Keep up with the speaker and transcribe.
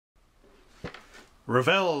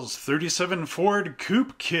Revell's 37 Ford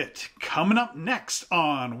Coupe kit coming up next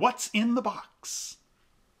on What's in the Box.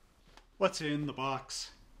 What's in the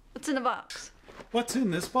box? What's in the box? What's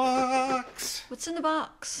in this box? What's in the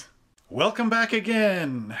box? Welcome back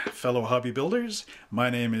again, fellow hobby builders.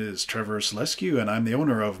 My name is Trevor Selescu, and I'm the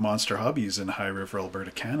owner of Monster Hobbies in High River,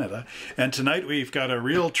 Alberta, Canada. And tonight we've got a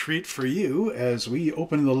real treat for you as we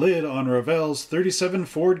open the lid on Revell's 37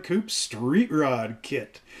 Ford Coupe Street Rod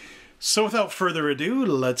kit. So without further ado,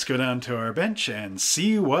 let's go down to our bench and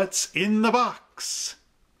see what's in the box.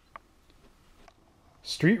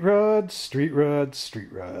 Street rods, street rods,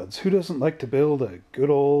 street rods. Who doesn't like to build a good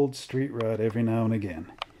old street rod every now and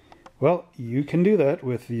again? Well, you can do that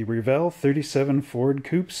with the Revell 37 Ford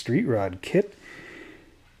Coupe Street Rod Kit.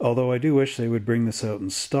 Although I do wish they would bring this out in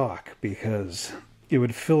stock, because it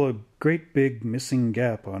would fill a great big missing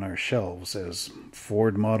gap on our shelves as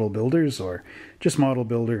Ford model builders or just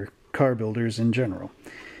car builders in general.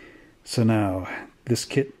 So now, this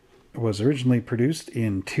kit was originally produced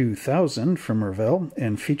in 2000 from Revell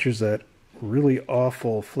and features that really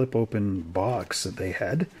awful flip-open box that they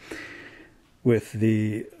had, with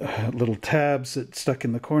the little tabs that stuck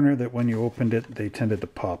in the corner that when you opened it, they tended to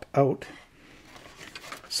pop out.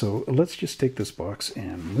 So let's just take this box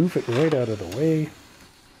and move it right out of the way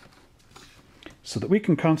so that we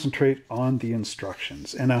can concentrate on the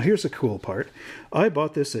instructions. And now here's a cool part. I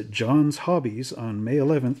bought this at John's Hobbies on May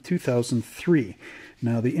 11th, 2003.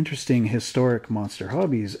 Now the interesting historic Monster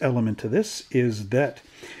Hobbies element to this is that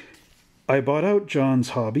I bought out John's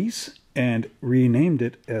Hobbies and renamed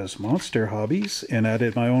it as Monster Hobbies and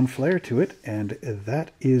added my own flair to it, and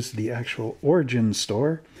that is the actual origin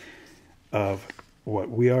store of what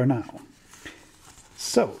we are now.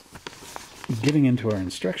 So, getting into our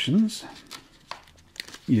instructions,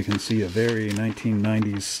 you can see a very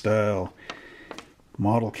 1990s style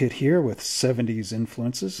model kit here with 70s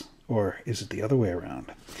influences, or is it the other way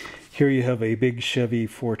around? Here you have a big Chevy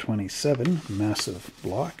 427 massive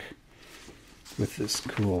block with this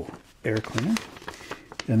cool air cleaner,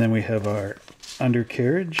 and then we have our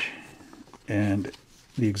undercarriage and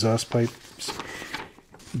the exhaust pipes.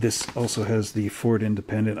 This also has the Ford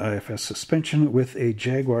independent IFS suspension with a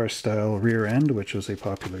Jaguar style rear end, which was a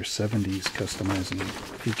popular 70s customizing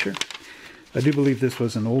feature. I do believe this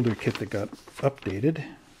was an older kit that got updated.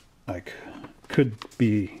 I could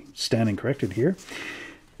be standing corrected here.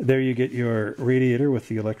 There you get your radiator with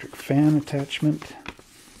the electric fan attachment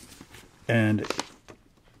and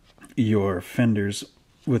your fenders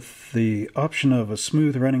with the option of a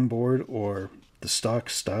smooth running board or the stock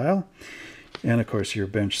style, and of course your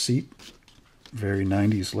bench seat, very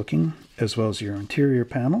 90s looking, as well as your interior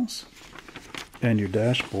panels and your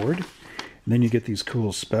dashboard. And then you get these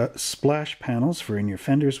cool splash panels for in your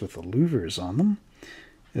fenders with the louvers on them,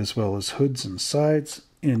 as well as hoods and sides,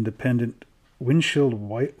 independent windshield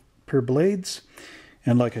wiper blades.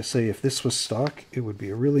 And like I say, if this was stock, it would be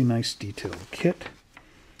a really nice detailed kit.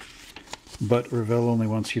 But Revell only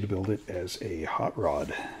wants you to build it as a hot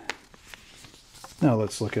rod. Now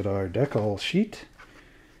let's look at our decal sheet.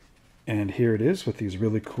 And here it is with these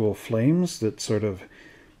really cool flames that sort of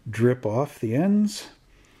drip off the ends.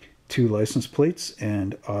 2 license plates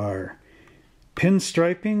and our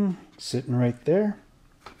pinstriping sitting right there.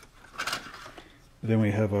 Then we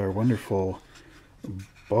have our wonderful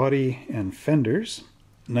body and fenders.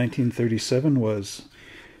 1937 was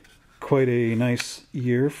quite a nice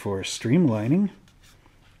year for streamlining.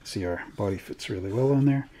 See, our body fits really well on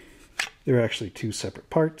there. They're actually 2 separate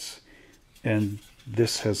parts, and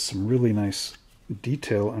this has some really nice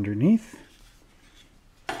detail underneath.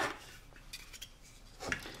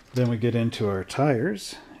 Then we get into our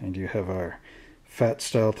tires, and you have our fat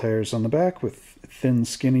style tires on the back with thin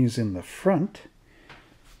skinnies in the front.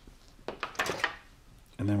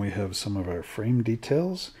 And then we have some of our frame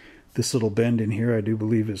details. This little bend in here I do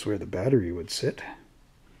believe is where the battery would sit.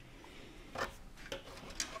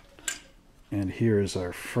 And here is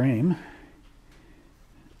our frame.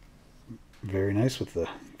 Very nice with the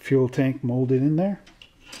fuel tank molded in there.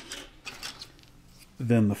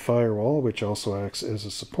 Then the firewall, which also acts as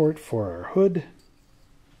a support for our hood.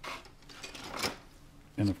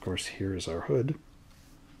 And of course here is our hood.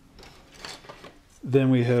 Then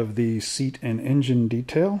we have the seat and engine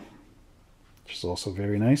detail, which is also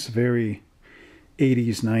very nice. Very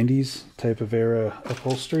 80s, 90s type of era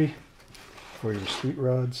upholstery for your street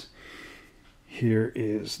rods. Here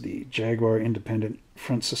is the Jaguar independent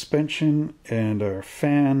front suspension and our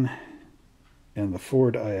fan and the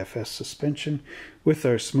Ford IFS suspension with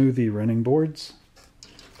our smoothie running boards.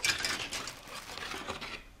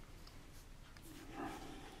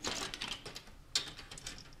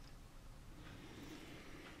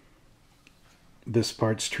 This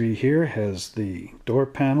parts tree here has the door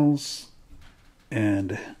panels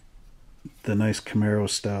and the nice Camaro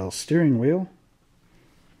style steering wheel.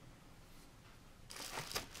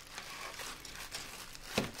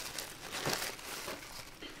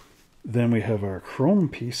 Then we have our chrome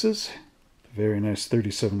pieces, very nice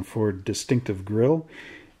 37 Ford distinctive grille,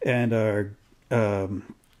 and our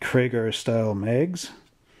Kragar style mags,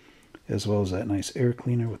 as well as that nice air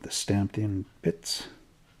cleaner with the stamped in bits.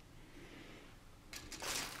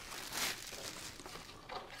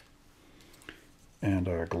 And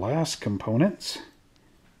our glass components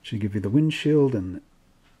should give you the windshield and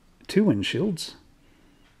 2 windshields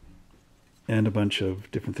and a bunch of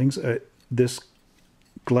different things. This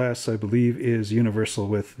glass, I believe, is universal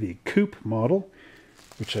with the Coupe model,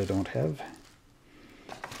 which I don't have,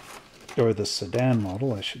 or the sedan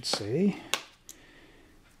model, I should say.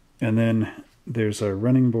 And then there's our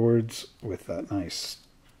running boards with that nice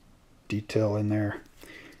detail in there,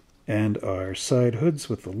 and our side hoods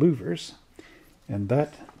with the louvers. And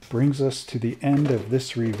that brings us to the end of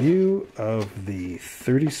this review of the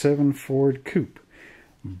 37 Ford Coupe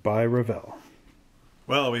by Revell.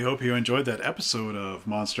 Well, we hope you enjoyed that episode of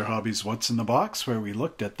Monster Hobbies What's in the Box, where we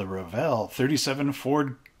looked at the Revell 37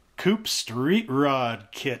 Ford Coupe Street Rod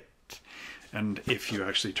Kit. And if you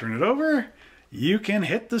actually turn it over, you can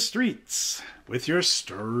hit the streets with your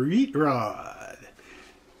street rod.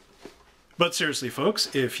 But seriously,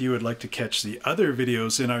 folks, if you would like to catch the other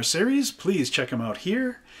videos in our series, please check them out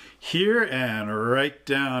here, here, and right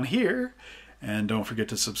down here. And don't forget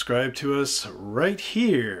to subscribe to us right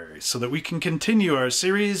here so that we can continue our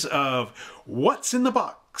series of What's in the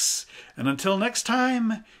Box. And until next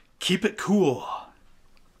time, keep it cool.